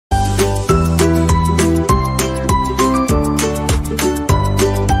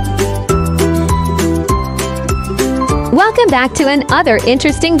Welcome back to another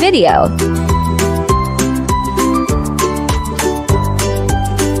interesting video.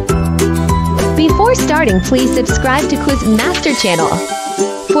 Before starting, please subscribe to Quiz Master channel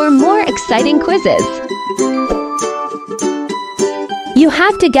for more exciting quizzes. You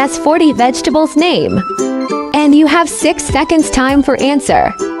have to guess 40 vegetables' name, and you have 6 seconds time for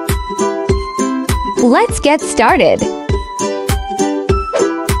answer. Let's get started.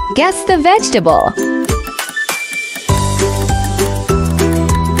 Guess the vegetable.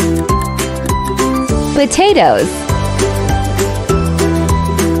 Potatoes.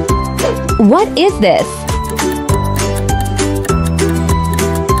 What is this?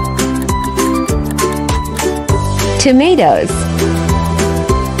 Tomatoes.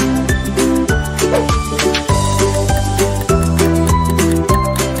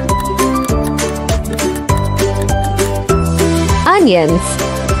 Onions.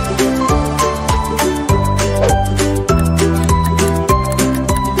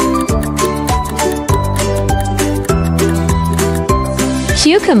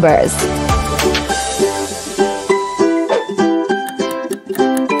 Cucumbers.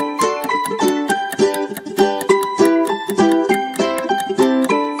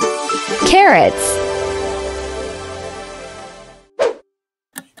 Carrots.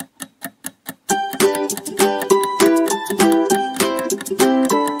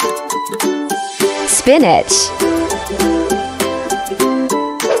 Spinach.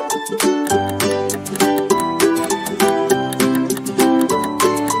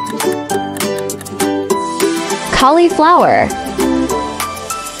 Cauliflower.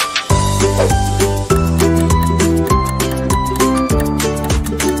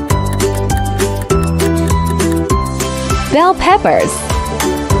 Bell peppers.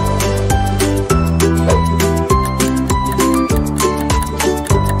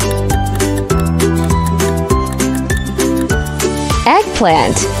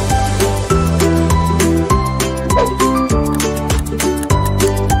 Eggplant.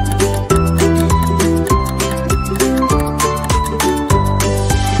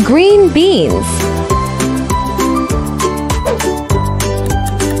 Green beans.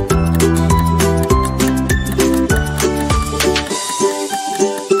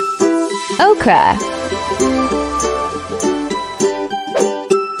 Okra.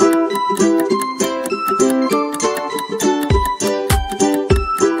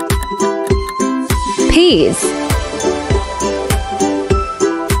 Peas.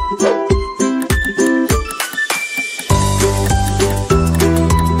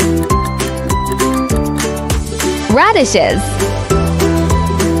 Radishes.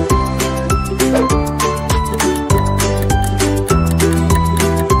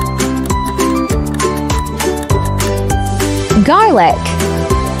 Garlic.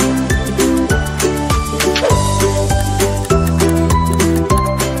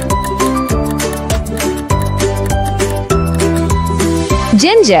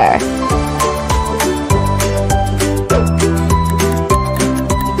 Ginger.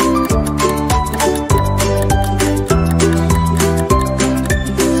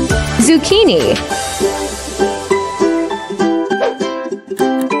 Zucchini.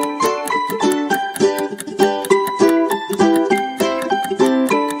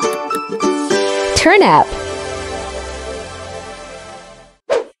 Turnip.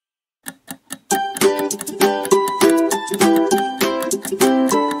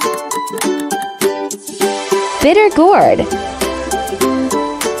 Bitter gourd.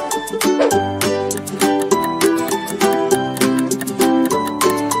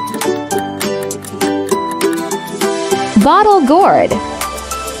 Bottle gourd.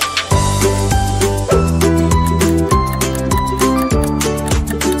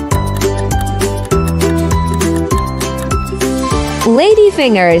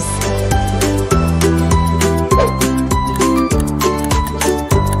 Ladyfingers.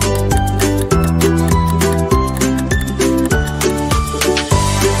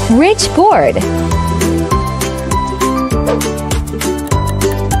 Rich gourd.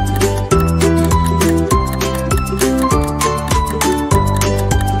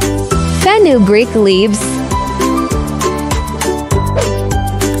 Fenugreek leaves.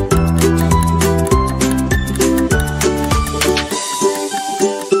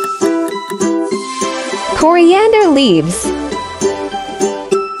 Coriander leaves.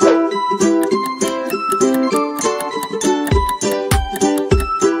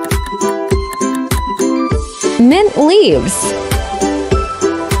 Mint leaves.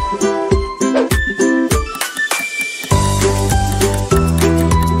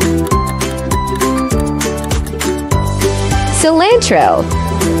 Cilantro.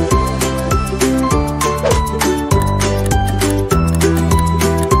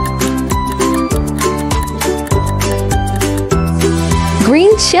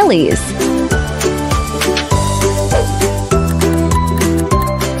 Green chilies.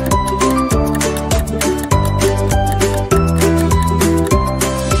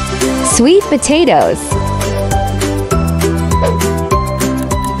 Sweet potatoes.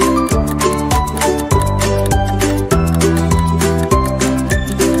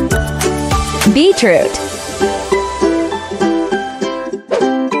 Beetroot.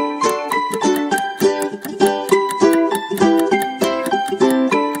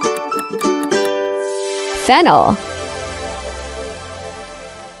 Fennel.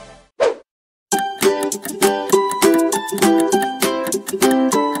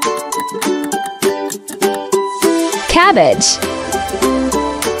 Cabbage.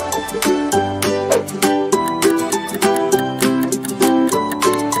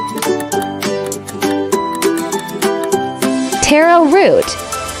 Taro root.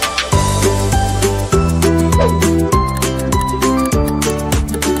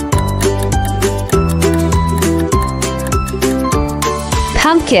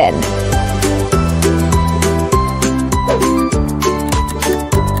 Pumpkin.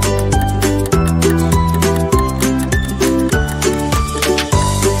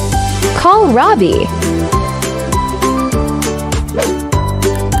 Kohlrabi.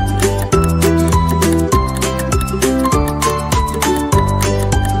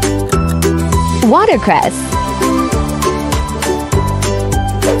 Watercress.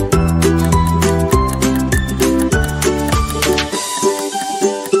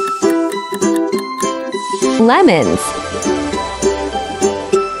 Lemons.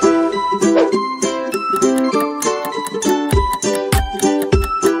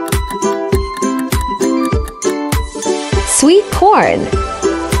 Sweet corn.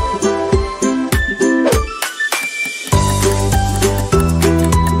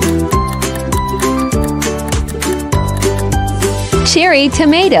 Cherry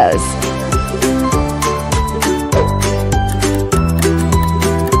tomatoes.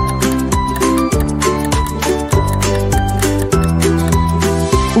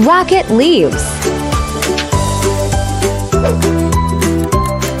 Rocket leaves.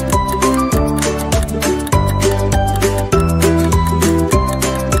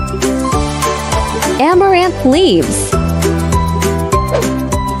 Amaranth leaves.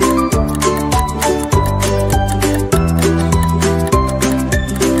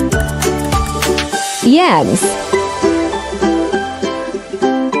 Yams.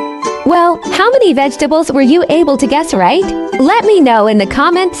 Well, how many vegetables were you able to guess right? Let me know in the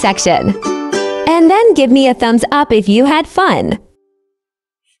comment section. And then give me a thumbs up if you had fun.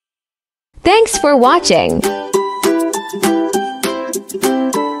 Thanks for watching.